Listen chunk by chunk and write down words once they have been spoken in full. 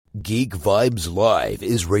Geek Vibes Live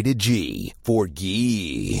is rated G for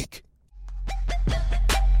geek.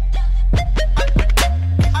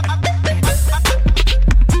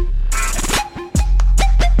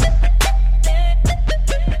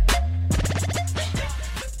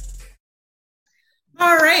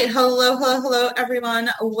 All right. Hello, everyone.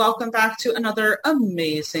 Welcome back to another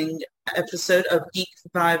amazing episode of Geek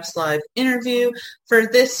Vibes Live interview. For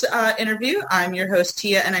this interview, I'm your host,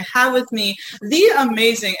 Tia, and I have with me the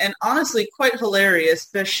amazing and honestly quite hilarious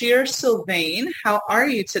Bechir Sylvain. How are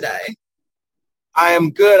you today? I am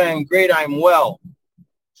good. I am great. I am well.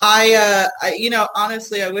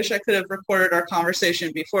 Honestly, I wish I could have recorded our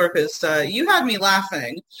conversation before because you had me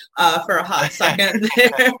laughing for a hot second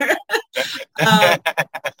there.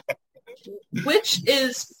 Which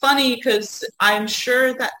is funny because I'm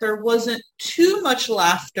sure that there wasn't too much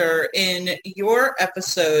laughter in your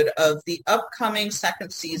episode of the upcoming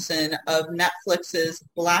second season of Netflix's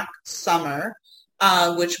Black Summer,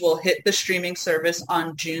 which will hit the streaming service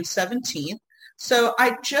on June 17th. So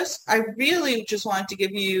I really just wanted to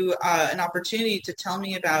give you an opportunity to tell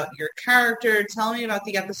me about your character, tell me about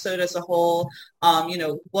the episode as a whole.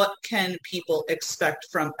 What can people expect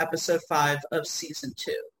from episode 5 of season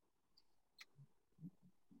 2?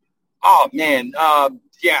 Oh man,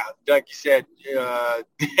 like you said,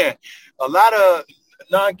 a lot of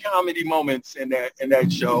non-comedy moments in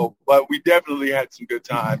that show, but we definitely had some good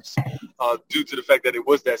times due to the fact that it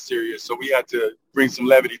was that serious. So we had to bring some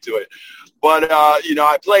levity to it. But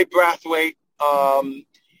I played Brathwaite.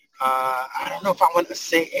 I don't know if I want to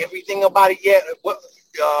say everything about it yet,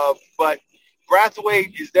 but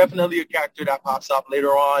Brathwaite is definitely a character that pops up later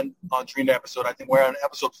on during the episode. I think we're on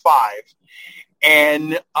episode 5.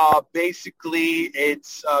 And basically,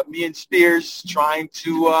 it's me and Spears trying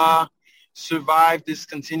to survive this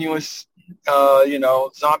continuous,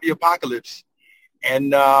 zombie apocalypse.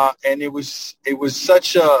 And it was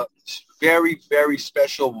such a very, very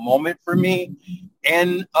special moment for me.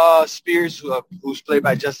 And Spears, who's played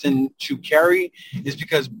by Justin Chu Carey, is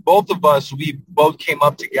because both of us, we both came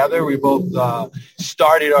up together. We both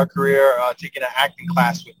started our career taking an acting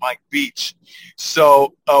class with Mike Beach.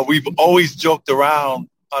 So we've always joked around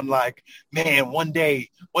on like, man, one day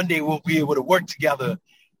we'll be able to work together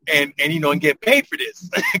and get paid for this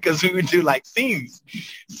because we would do like scenes.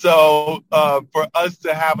 So for us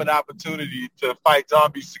to have an opportunity to fight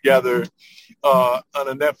zombies together on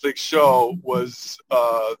a Netflix show was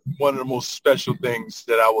one of the most special things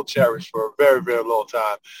that I will cherish for a very, very long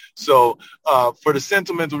time. So for the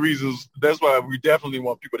sentimental reasons, that's why we definitely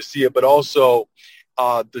want people to see it. But also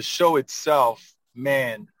the show itself,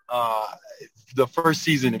 man, the first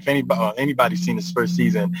season, if anybody's seen this first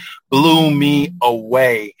season, blew me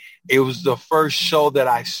away. It was the first show that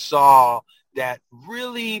I saw that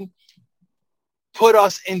really put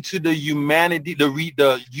us into the humanity,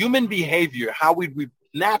 the human behavior, how we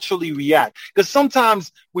naturally react. Because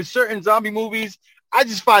sometimes with certain zombie movies, I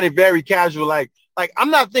just find it very casual. Like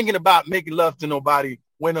I'm not thinking about making love to nobody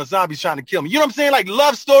when a zombie's trying to kill me. You know what I'm saying? Like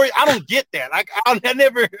love story, I don't get that. I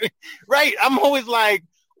never, right? I'm always like,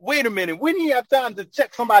 wait a minute, when do you have time to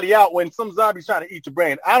check somebody out when some zombie's trying to eat your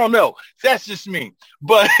brain? I don't know. That's just me.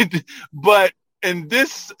 But in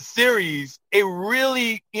this series, it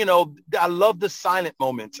really, I love the silent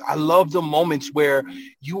moments. I love the moments where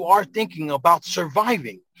you are thinking about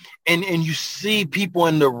surviving and you see people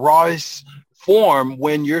in the rawest form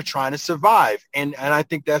when you're trying to survive. And I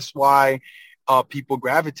think that's why people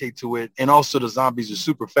gravitate to it. And also the zombies are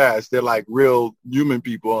super fast. They're like real human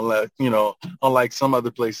people, unlike some other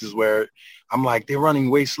places where I'm like, they're running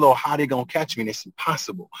way slow. How are they going to catch me? And it's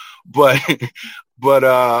impossible. But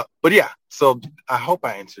yeah, so I hope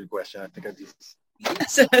I answered your question. I think I did.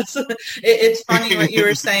 Yes, it's funny what you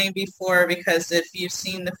were saying before, because if you've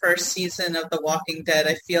seen the first season of The Walking Dead,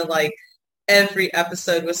 I feel like every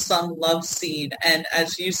episode was some love scene. And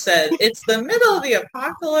as you said, it's the middle of the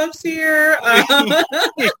apocalypse here. I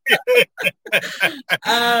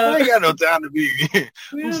ain't got no time to be.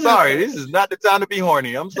 I'm sorry. This is not the time to be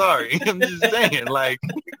horny. I'm sorry. I'm just saying, like,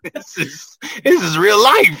 this is real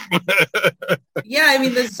life. Yeah, I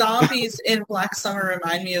mean, the zombies in Black Summer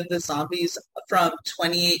remind me of the zombies from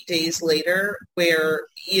 28 Days Later, where,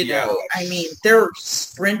 I mean, they're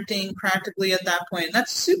sprinting practically at that point. And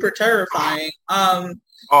that's super terrifying.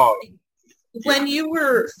 When you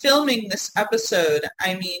were filming this episode,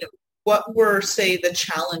 I mean, what were, say, the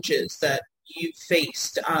challenges that you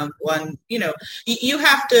faced? You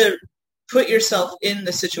have to put yourself in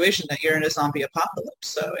the situation that you're in a zombie apocalypse.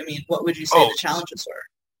 So, I mean, what would you say the challenges were?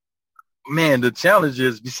 Man, the challenge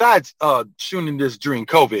is, besides shooting this during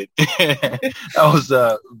COVID, that was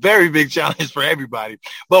a very big challenge for everybody.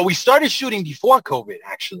 But we started shooting before COVID,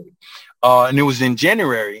 actually. And it was in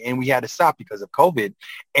January, and we had to stop because of COVID.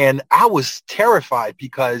 And I was terrified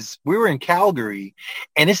because we were in Calgary,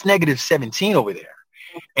 and it's -17 over there.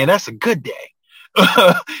 And that's a good day,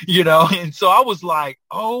 And so I was like,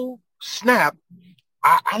 oh, snap.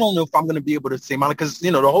 I don't know if I'm going to be able to say Monica, because,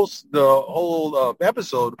 the whole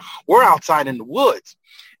episode, we're outside in the woods.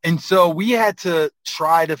 And so we had to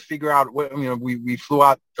try to figure out what, we flew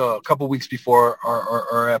out a couple of weeks before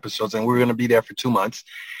our episodes, and we were going to be there for 2 months.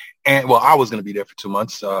 And well, I was going to be there for 2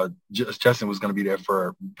 months. Justin was going to be there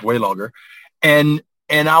for way longer. And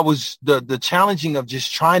I was the challenging of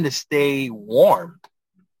just trying to stay warm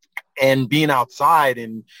and being outside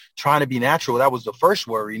and trying to be natural. That was the first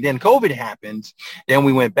worry. And then COVID happened. Then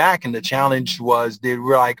we went back, and the challenge was they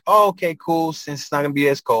were like, oh, okay, cool. Since it's not going to be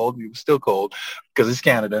as cold, it was still cold because it's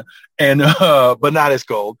Canada, and but not as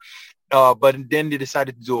cold. But then they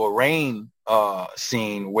decided to do a rain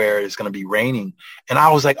scene where it's going to be raining. And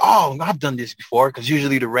I was like, oh, I've done this before, because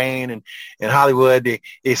usually the rain in Hollywood,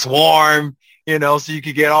 it's warm, so you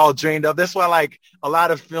could get all drained up. That's why, like, a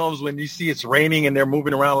lot of films, when you see it's raining and they're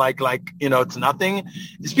moving around like it's nothing,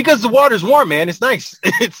 it's because the water's warm, man. It's nice.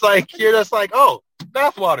 It's like, you're just like, oh,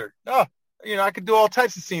 bath water. Oh, I could do all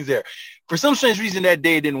types of scenes there. For some strange reason, that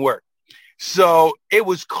day it didn't work. So it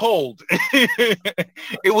was cold.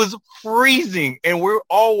 It was freezing, and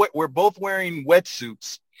we're both wearing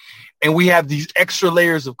wetsuits, and we have these extra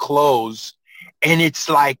layers of clothes, and it's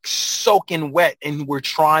like soaking wet, and we're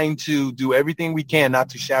trying to do everything we can not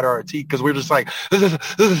to shatter our teeth, because we're just like,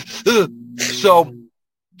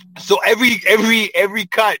 so every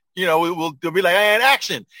cut, they'll be like, and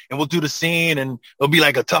action, and we'll do the scene, and it'll be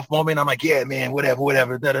like a tough moment. I'm like, yeah, man,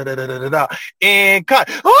 whatever, da da da da da da, and cut,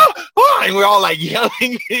 and we're all like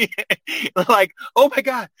yelling, like, oh my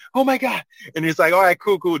god, and it's like, all right,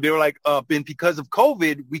 cool. They were like, and because of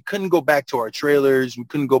COVID, we couldn't go back to our trailers, we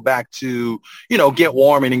couldn't go back to, get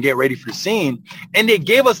warm and get ready for the scene, and they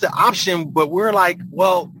gave us the option, but we're like,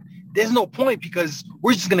 well, there's no point, because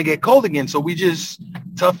we're just going to get cold again. So we just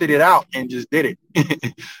toughed it out and just did it.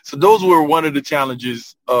 So those were one of the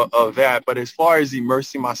challenges of that. But as far as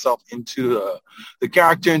immersing myself into the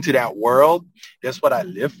character, into that world, that's what I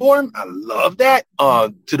live for. I love that,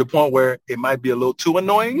 to the point where it might be a little too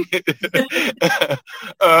annoying.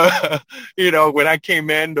 When I came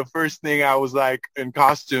in, the first thing I was like in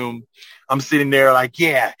costume, I'm sitting there like,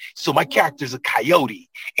 yeah, so my character's a coyote,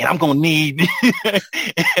 and I'm going to need,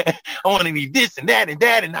 I want to need this and that, and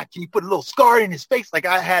can you put a little scar in his face? Like,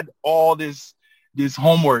 I had all this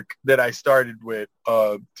homework that I started with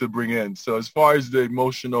to bring in. So as far as the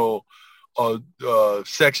emotional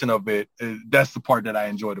section of it, that's the part that I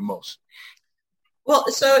enjoy the most. Well,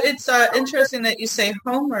 so it's interesting that you say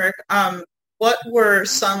homework. What were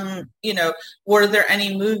some, were there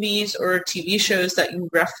any movies or TV shows that you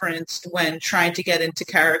referenced when trying to get into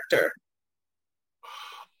character?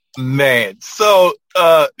 Man, so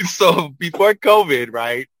before COVID,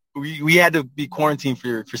 right, we had to be quarantined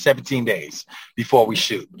for 17 days before we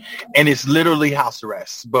shoot. And it's literally house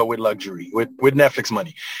arrest, but with luxury, with Netflix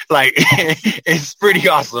money. Like, it's pretty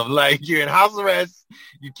awesome. Like, you're in house arrest.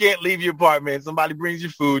 You can't leave your apartment. Somebody brings you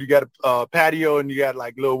food. You got a patio, and you got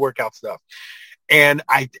like little workout stuff. And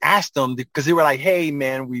I asked them, because they were like, hey,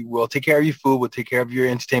 man, we will take care of your food. We'll take care of your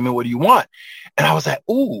entertainment. What do you want? And I was like,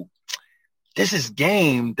 ooh, this is a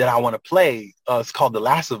game that I want to play. It's called The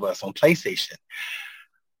Last of Us on PlayStation.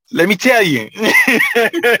 Let me tell you. Did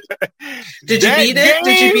you beat it?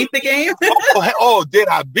 Did you beat the game? Did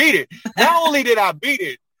I beat it? Not only did I beat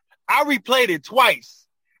it, I replayed it twice.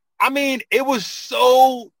 I mean, it was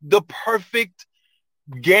so the perfect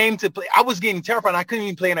game to play. I was getting terrified. I couldn't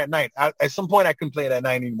even play it at night. At some point, I couldn't play it at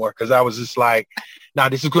night anymore, because I was just like, nah,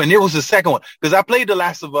 this is cool. And it was the second one, because I played The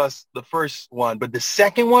Last of Us, the first one, but the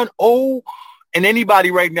second one, and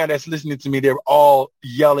anybody right now that's listening to me, they're all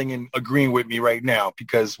yelling and agreeing with me right now,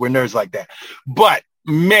 because we're nerds like that. But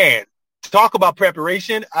man, talk about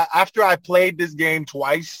preparation. After I played this game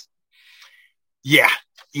twice, yeah,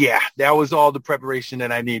 that was all the preparation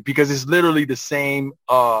that I need, because it's literally the same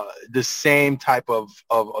type of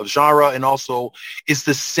genre, and also it's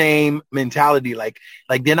the same mentality. Like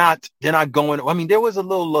they're not going. I mean, there was a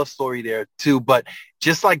little love story there too, but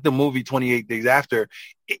just like the movie 28 Days After,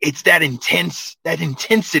 it's that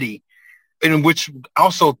intensity, in which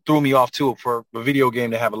also threw me off too, for a video game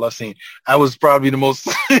to have a love scene. I was probably the most.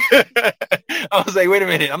 I was like, wait a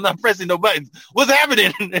minute, I'm not pressing no buttons. What's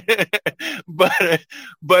happening? but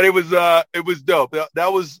it was dope.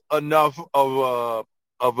 That was enough of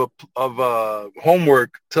of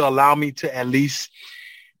homework to allow me to at least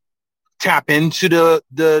tap into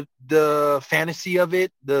the fantasy of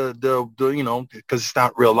it, the because it's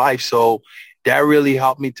not real life. So that really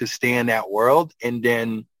helped me to stay in that world, and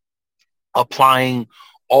then applying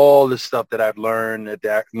all the stuff that I've learned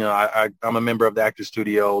that, I'm a member of the Actor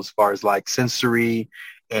Studio as far as like sensory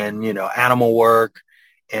and, animal work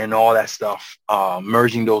and all that stuff.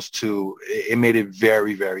 Merging those two, it made it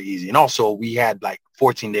very, very easy. And also we had like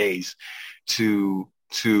 14 days to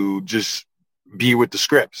just be with the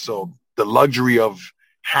script. So the luxury of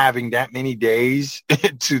having that many days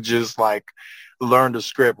to just like learn the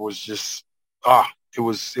script was just, it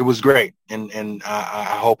was great. And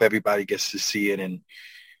I hope everybody gets to see it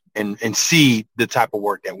and see the type of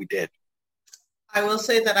work that we did. I will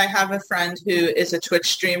say that I have a friend who is a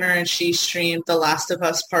Twitch streamer, and she streamed The Last of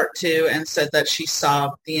Us Part 2 and said that she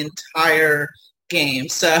saw the entire game.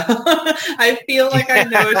 So I feel like I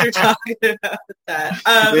know what you're talking about with that.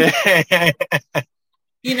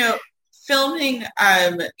 Filming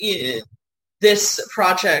this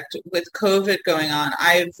project with COVID going on,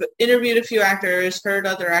 I've interviewed a few actors, heard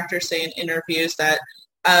other actors say in interviews that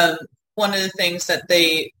one of the things that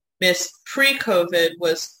they missed pre-COVID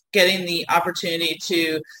was getting the opportunity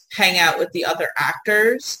to hang out with the other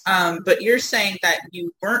actors. But you're saying that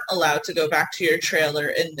you weren't allowed to go back to your trailer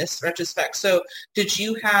in this retrospect. So did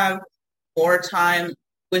you have more time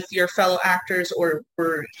with your fellow actors, or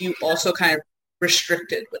were you also kind of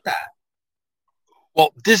restricted with that?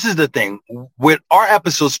 Well, this is the thing. With our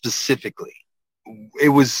episode specifically,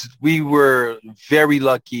 we were very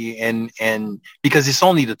lucky and because it's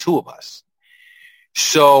only the two of us.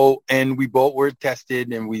 So, and we both were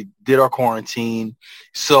tested and we did our quarantine.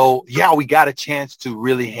 So yeah, we got a chance to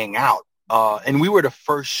really hang out. And we were the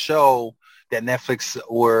first show that Netflix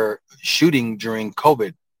were shooting during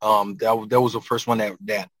COVID. That was the first one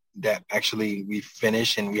that actually we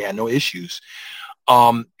finished and we had no issues.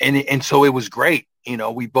 And so it was great.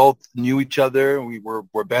 We both knew each other. We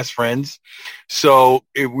were best friends. So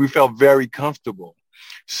we felt very comfortable.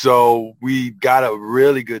 So we got a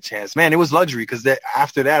really good chance. Man, it was luxury because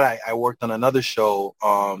after that, I worked on another show,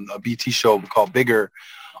 a BT show called Bigger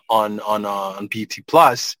on BT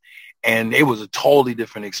Plus, and it was a totally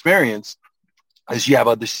different experience as you have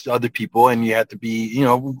other people and you have to be,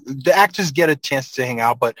 the actors get a chance to hang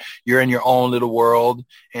out, but you're in your own little world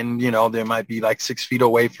and, there might be like 6 feet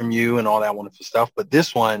away from you and all that wonderful stuff. But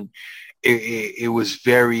this one, it was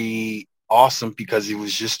very awesome because it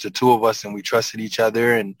was just the two of us and we trusted each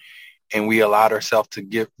other and we allowed ourselves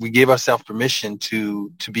we gave ourselves permission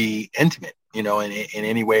to be intimate, in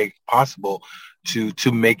any way possible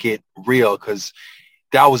to make it real. Cause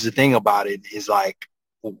that was the thing about it is like,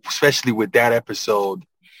 especially with that episode,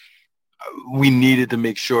 we needed to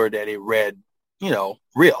make sure that it read,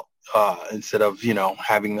 real, instead of,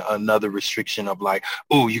 having another restriction of like,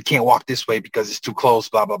 oh, you can't walk this way because it's too close,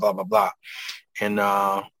 blah, blah, blah, blah, blah.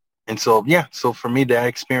 And so, yeah, so for me, that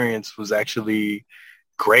experience was actually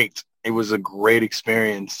great. It was a great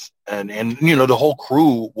experience. And the whole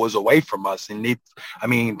crew was away from us. And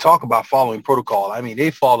talk about following protocol.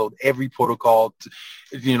 They followed every protocol,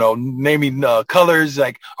 naming colors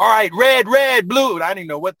like, all right, red, blue. And I didn't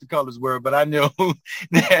know what the colors were, but I knew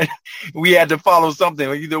that we had to follow something.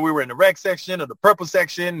 Either we were in the red section or the purple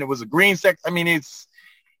section. It was a green section.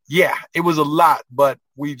 It was a lot, but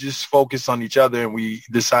we just focused on each other and we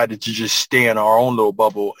decided to just stay in our own little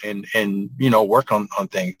bubble and work on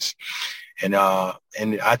things. And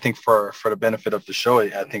I think for the benefit of the show, I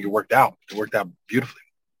think it worked out. It worked out beautifully.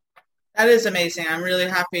 That is amazing. I'm really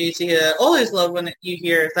happy to hear that. Always love when you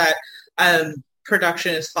hear that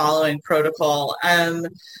production is following protocol. I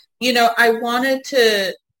wanted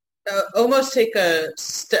to almost take a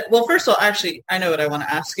step. Well, first of all, actually, I know what I want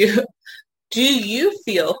to ask you. Do you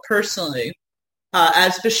feel personally,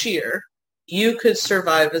 as Bechir, you could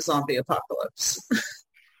survive a zombie apocalypse?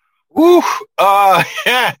 Ooh,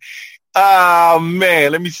 yeah.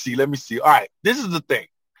 Man, let me see. All right, this is the thing.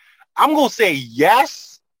 I'm gonna say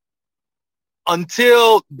yes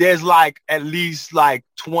until there's like at least like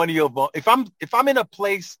 20 of them. If I'm in a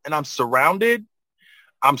place and I'm surrounded,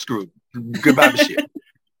 I'm screwed. Goodbye, Bechir.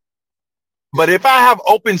 But if I have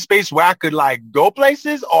open space where I could like go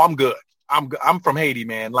places, I'm good. I'm from Haiti,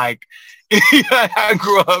 man. Like I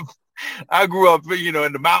grew up,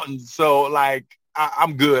 in the mountains. So like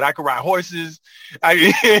I'm good. I can ride horses.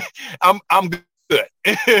 I'm good.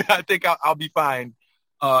 I think I'll be fine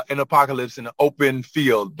in apocalypse in an open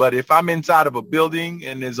field. But if I'm inside of a building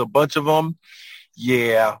and there's a bunch of them,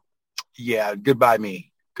 yeah, goodbye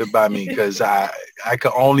me, because I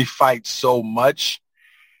can only fight so much.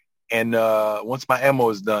 And once my ammo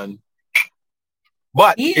is done,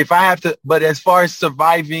 but Yeah. if I have to, but as far as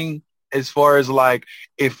surviving, as far as like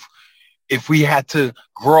if we had to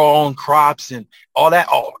grow our own crops and all that,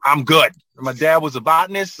 oh, I'm good. My dad was a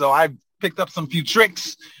botanist, so I picked up some few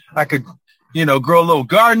tricks. I could, grow a little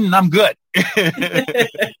garden. I'm good.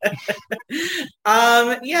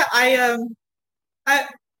 Yeah,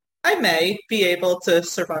 I may be able to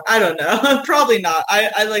survive. I don't know. Probably not.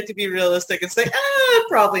 I like to be realistic and say,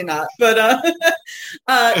 probably not. But,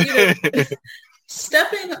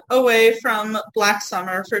 stepping away from Black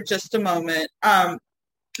Summer for just a moment, when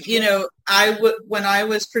I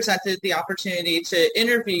was presented the opportunity to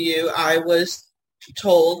interview you, I was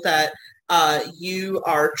told that you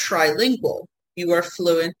are trilingual. You are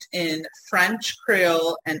fluent in French,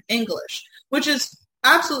 Creole, and English, which is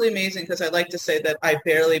absolutely amazing because I like to say that I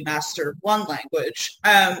barely mastered one language.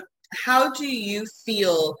 How do you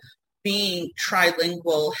feel being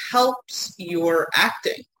trilingual helps your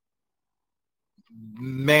acting?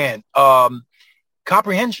 Man,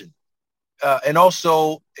 comprehension. And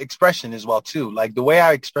also expression as well too. Like the way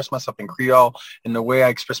I express myself in Creole and the way I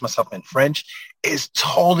express myself in French is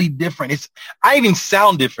totally different. I even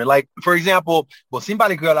sound different. Like, for example, si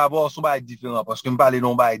m'parle Creole d'abord, son bail différent parce que m'parle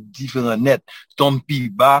non bail différent net, ton pi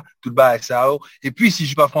bas, tout bail ça. Et puis si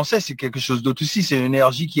je parle français, c'est quelque chose d'autre aussi. C'est une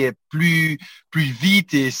énergie qui est plus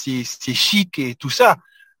vite et c'est chic et tout ça.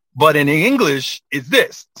 But in English, it's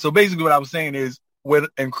this. So basically what I was saying is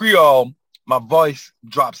in Creole, my voice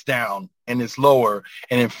drops down and it's lower.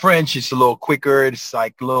 And in French, it's a little quicker. It's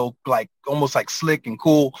like a little, like almost like slick and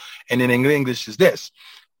cool. And then in English is this.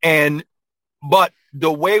 But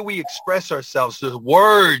the way we express ourselves, the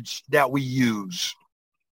words that we use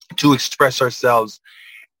to express ourselves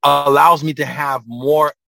allows me to have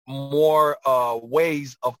more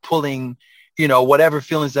ways of pulling, whatever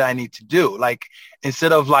feelings that I need to do. Like,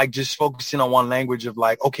 instead of like just focusing on one language of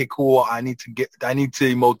like, okay, cool, I need to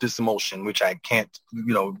emote this emotion, which I can't,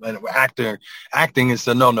 acting is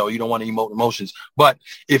no, you don't want to emote emotions. But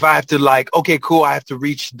if I have to like, okay, cool, I have to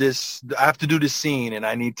do this scene and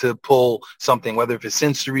I need to pull something, whether if it's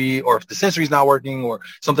sensory or if the sensory is not working or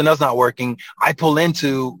something else not working, I pull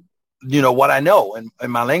into, what I know and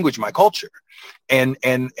my language, my culture. And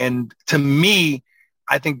to me,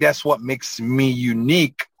 I think that's what makes me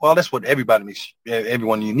unique. Well, that's what makes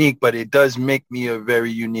everyone unique, but it does make me a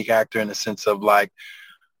very unique actor in the sense of like,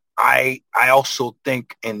 I also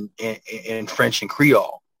think in French and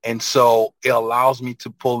Creole. And so it allows me to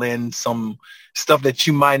pull in some stuff that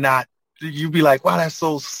you might not, you'd be like, wow, that's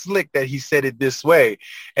so slick that he said it this way.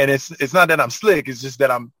 And it's not that I'm slick. It's just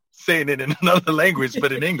that I'm saying it in another language,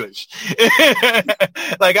 but in English.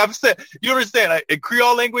 Like I've said, you understand, like,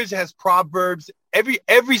 Creole language has proverbs.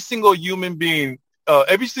 Every single human being,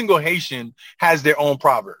 every single Haitian has their own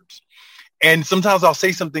proverbs. And sometimes I'll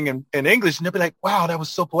say something in English and they'll be like, wow, that was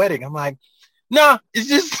so poetic. I'm like, nah, it's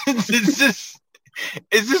just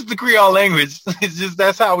the Creole language. It's just,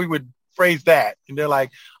 that's how we would phrase that. And they're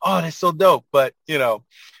like, oh, that's so dope. But,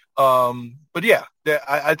 but yeah,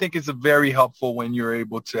 I think it's very helpful when you're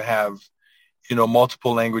able to have,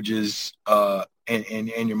 multiple languages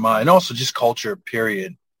in your mind. And also just culture,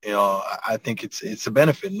 period. I think it's a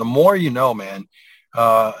benefit. And the more you know, man,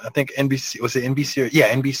 I think NBC, was it NBC?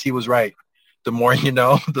 Yeah, NBC was right. The more you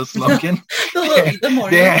know, the slogan. the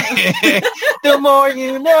more you know. The more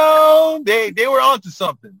you know. They were onto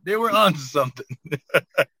something.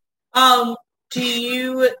 Do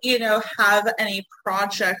you, have any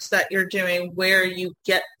projects that you're doing where you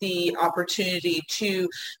get the opportunity to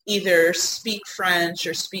either speak French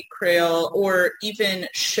or speak Creole or even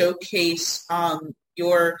showcase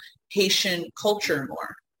your Haitian culture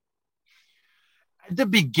more? At the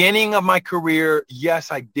beginning of my career, yes,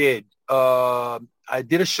 I did. I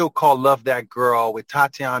did a show called Love That Girl with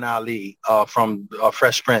Tatiana Ali from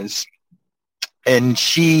Fresh Prince. And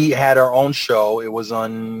she had her own show. It was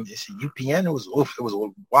on UPN. It was a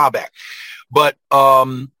while back. But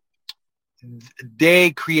they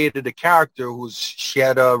created a character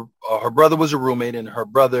her brother was a roommate and her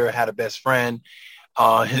brother had a best friend.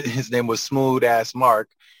 His name was Smooth Ass Mark.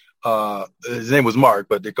 His name was Mark,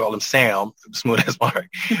 but they call him Sam, Smooth Ass Mark.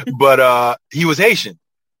 But he was Haitian.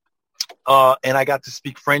 And I got to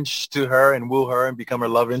speak French to her and woo her and become her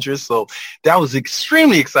love interest. So that was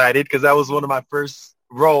extremely excited because that was one of my first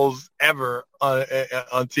roles ever on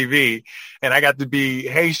TV. And I got to be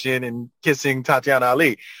Haitian and kissing Tatiana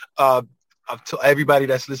Ali. To everybody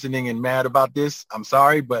that's listening and mad about this, I'm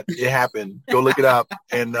sorry, but it happened. Go look it up.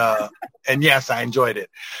 And yes, I enjoyed it.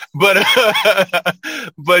 But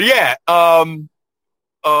yeah,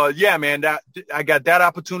 yeah, man, that I got that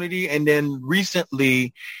opportunity. And then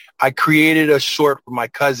recently I created a short for my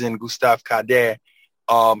cousin, Gustave Cadet,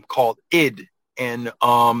 called ID. And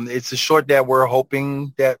it's a short that we're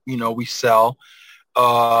hoping that, we sell.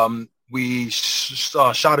 We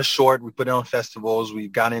shot a short. We put it on festivals. We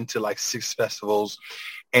got into like 6 festivals,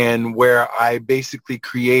 and where I basically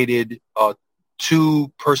created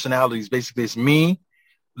 2 personalities. Basically, it's me,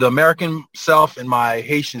 the American self, and my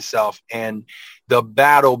Haitian self, and the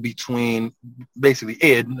battle between basically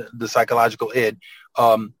id, the psychological id,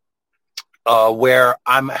 where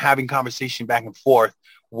I'm having conversation back and forth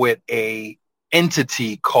with a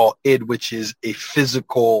entity called id, which is a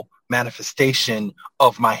physical manifestation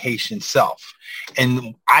of my Haitian self.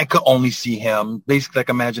 And I could only see him basically like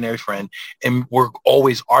an imaginary friend. And we're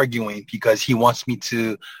always arguing because he wants me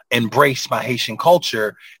to embrace my Haitian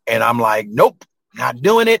culture. And I'm like, nope, not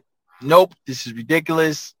doing it. Nope, this is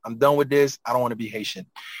ridiculous. I'm done with this. I don't want to be Haitian.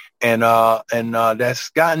 And that's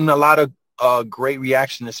gotten a lot of great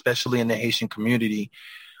reaction, especially in the Haitian community,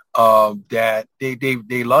 that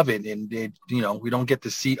they love it. And we don't get to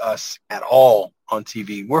see us at all on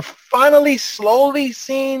TV. We're finally slowly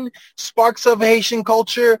seeing sparks of Haitian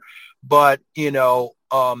culture, but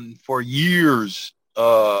for years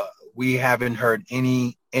we haven't heard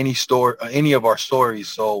any of our stories.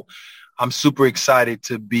 So I'm super excited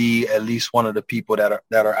to be at least one of the people that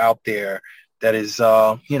are out there that is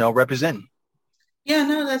representing. Yeah,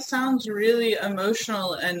 no, that sounds really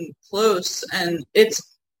emotional and close, and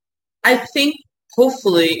I think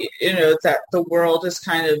hopefully that the world is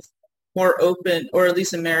kind of more open, or at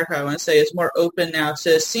least America, I want to say, is more open now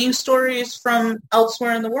to seeing stories from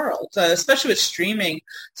elsewhere in the world, especially with streaming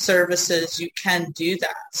services. You can do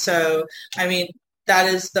that. So, I mean, that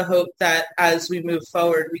is the hope that as we move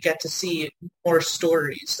forward, we get to see more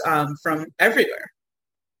stories from everywhere.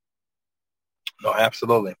 No,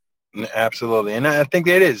 absolutely. Absolutely. And I think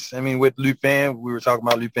it is. I mean, with Lupin, we were talking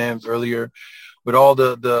about Lupin earlier, with all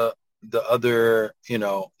the other,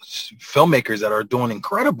 filmmakers that are doing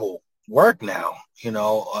incredible work now,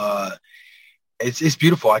 it's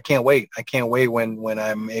beautiful. I can't wait. I can't wait when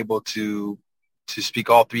I'm able to speak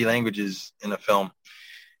all 3 languages in a film.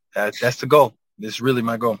 That's the goal. It's really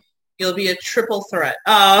my goal. You'll be a triple threat.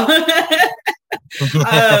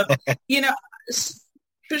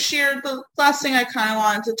 Bechir, the last thing I kind of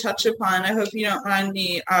wanted to touch upon, I hope you don't mind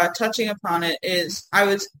me touching upon it, is I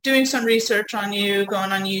was doing some research on you,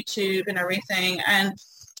 going on YouTube and everything, and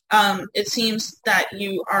it seems that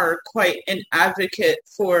you are quite an advocate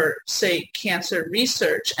for, say, cancer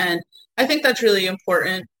research, and I think that's really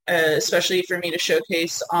important, especially for me to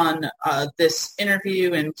showcase on this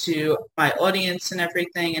interview and to my audience and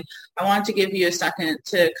everything, and I wanted to give you a second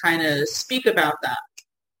to kind of speak about that.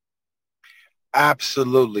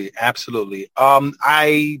 Absolutely. Absolutely. I'm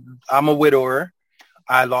a widower.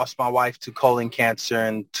 I lost my wife to colon cancer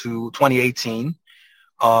in 2018.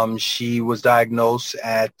 She was diagnosed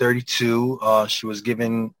at 32. She was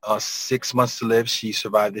given 6 months to live. She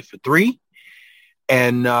survived it for 3.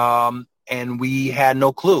 And we had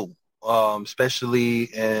no clue,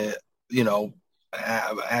 especially, as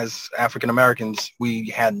African Americans, we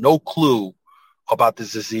had no clue about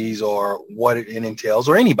this disease or what it entails,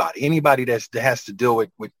 or anybody that has to deal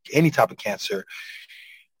with any type of cancer.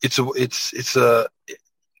 It's a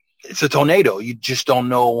tornado. You just don't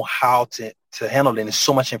know how to handle it. And there's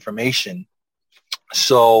so much information.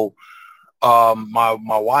 So my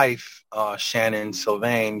wife, Shannon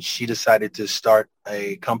Sylvain, she decided to start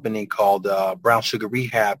a company called Brown Sugar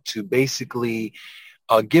Rehab to basically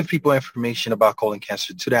give people information about colon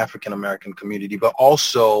cancer to the African American community, but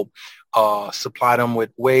also supply them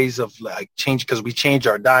with ways of like change, because we changed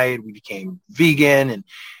our diet. We became vegan,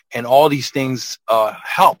 and all these things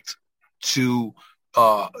helped to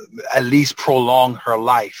at least prolong her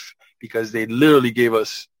life, because they literally gave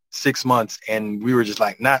us 6 months and we were just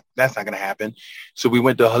like, that's not going to happen. So we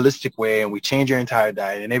went the holistic way and we changed her entire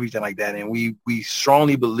diet and everything like that. And we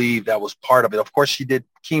strongly believe that was part of it. Of course, she did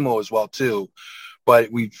chemo as well too,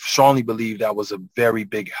 but we strongly believe that was a very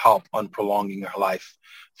big help on prolonging her life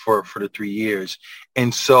for the 3 years.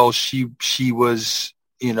 And so she was,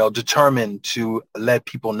 determined to let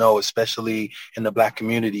people know, especially in the Black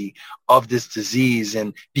community, of this disease.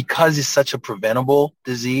 And because it's such a preventable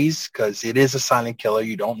disease, because it is a silent killer,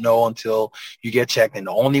 you don't know until you get checked. And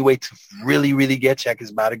the only way to really, really get checked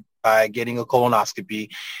is by getting a colonoscopy.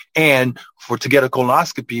 And to get a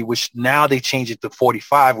colonoscopy, which now they changed it to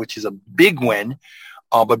 45, which is a big win.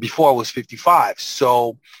 But before it was 55.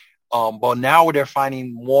 So, but now they're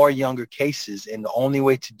finding more younger cases. And the only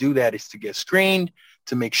way to do that is to get screened,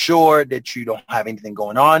 to make sure that you don't have anything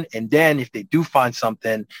going on. And then if they do find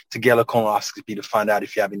something, to get a colonoscopy to find out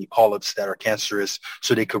if you have any polyps that are cancerous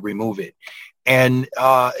so they could remove it. And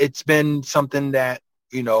it's been something that,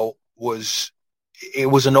 it was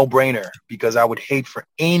a no-brainer, because I would hate for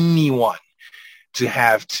anyone to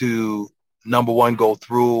have to, number one, go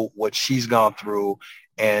through what she's gone through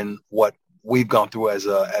and what we've gone through as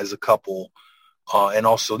a couple. And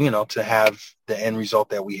also, to have the end result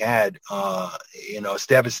that we had, it's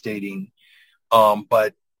devastating.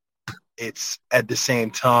 But it's at the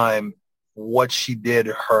same time, what she did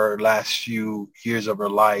her last few years of her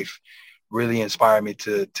life really inspired me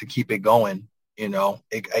to keep it going.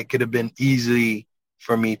 It could have been easy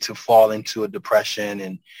for me to fall into a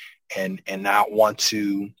depression and not want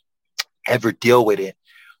to ever deal with it.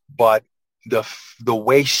 But the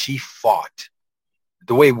way she fought,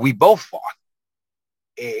 the way we both fought,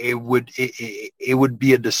 it would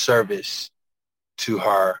be a disservice to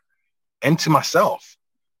her and to myself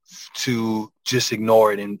to just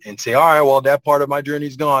ignore it and say, all right, well, that part of my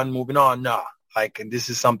journey's gone, moving on. Nah, this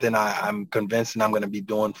is something I'm convinced and I'm going to be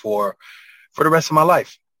doing for the rest of my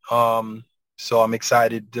life. So I'm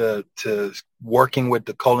excited to working with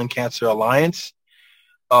the Colon Cancer Alliance.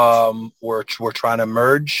 We're trying to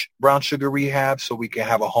merge Brown Sugar Rehab so we can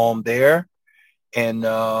have a home there. And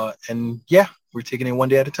yeah, we're taking it one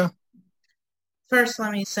day at a time. First,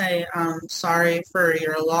 let me say sorry for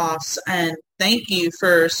your loss, and thank you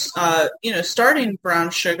for starting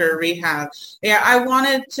Brown Sugar Rehab. Yeah, I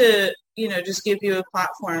wanted to just give you a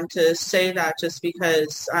platform to say that, just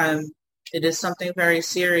because it is something very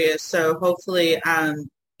serious. So hopefully,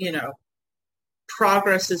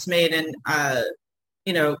 progress is made, and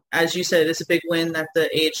as you said, it's a big win that the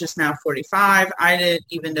age is now 45. I didn't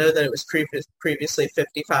even know that it was previously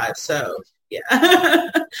 55. So yeah.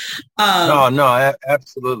 No,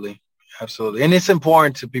 absolutely. Absolutely. And it's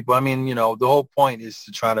important to people. I mean, the whole point is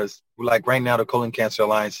to try to, like right now, the Colon Cancer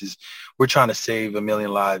Alliance we're trying to save 1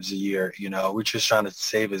 million lives a year. We're just trying to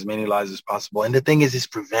save as many lives as possible. And the thing is, it's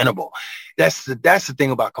preventable. That's the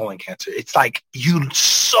thing about colon cancer. It's like you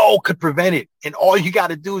so could prevent it. And all you got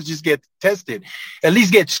to do is just get tested, at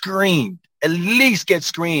least get screened. At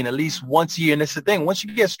least once a year. And that's the thing. Once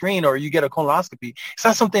you get screened or you get a colonoscopy, it's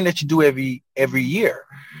not something that you do every year.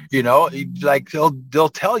 Like they'll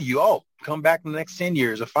tell you, oh, come back in the next 10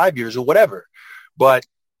 years or 5 years or whatever. But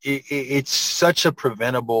it's such a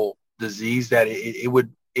preventable disease that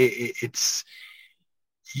it's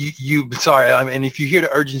sorry. I mean, if you hear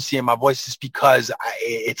the urgency in my voice, it's because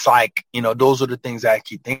it's like, those are the things that I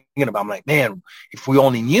keep thinking about. I'm like, man, if we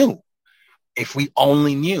only knew,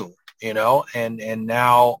 and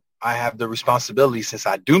now I have the responsibility, since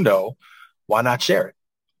I do know, why not share it?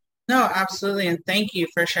 No, absolutely. And thank you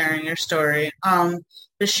for sharing your story.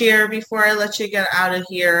 Bechir, before I let you get out of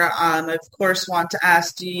here, of course, want to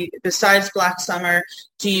ask, besides Black Summer,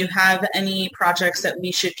 do you have any projects that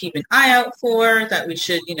we should keep an eye out for, that we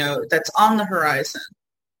should, that's on the horizon?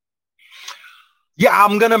 Yeah,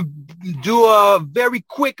 I'm going to do a very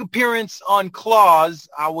quick appearance on Claws.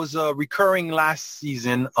 I was recurring last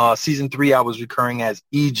season. Season 3, I was recurring as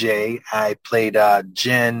EJ. I played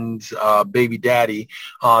Jen's baby daddy.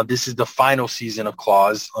 This is the final season of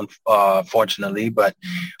Claws, unfortunately, but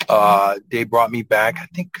they brought me back, I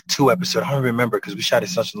think 2 episodes. I don't remember because we shot it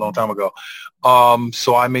such a long time ago.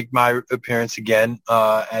 So I make my appearance again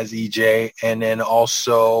as EJ. And then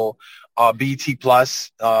also BT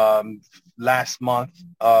Plus. Last month,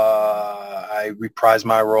 I reprised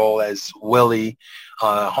my role as Willie,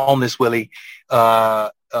 homeless Willie,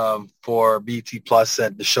 for BT Plus.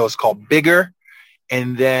 And the show is called Bigger.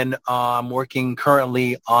 And then I'm working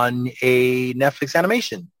currently on a Netflix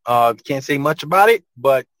animation. Can't say much about it,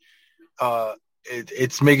 but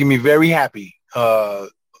it's making me very happy. All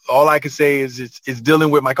I can say is it's dealing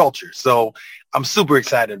with my culture. So I'm super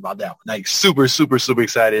excited about that one. Like super, super, super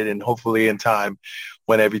excited. And hopefully in time,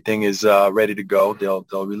 when everything is ready to go,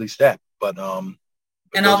 they'll release that. But I'll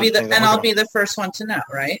be the first one to know,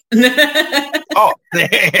 right? Oh,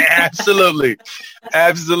 absolutely.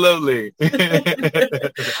 Absolutely.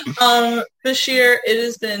 Bechir, it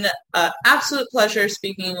has been an absolute pleasure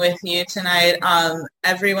speaking with you tonight.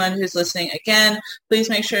 Everyone who's listening, again, please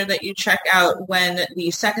make sure that you check out when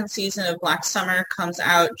the second season of Black Summer comes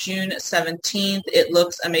out, June 17th. It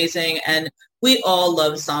looks amazing, and we all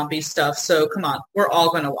love zombie stuff, so come on, we're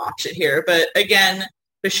all going to watch it here. But again,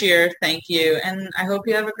 Bechir, thank you, and I hope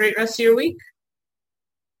you have a great rest of your week.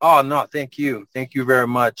 Oh, no, thank you. Thank you very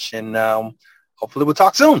much, and hopefully we'll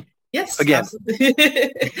talk soon. Yes. Again.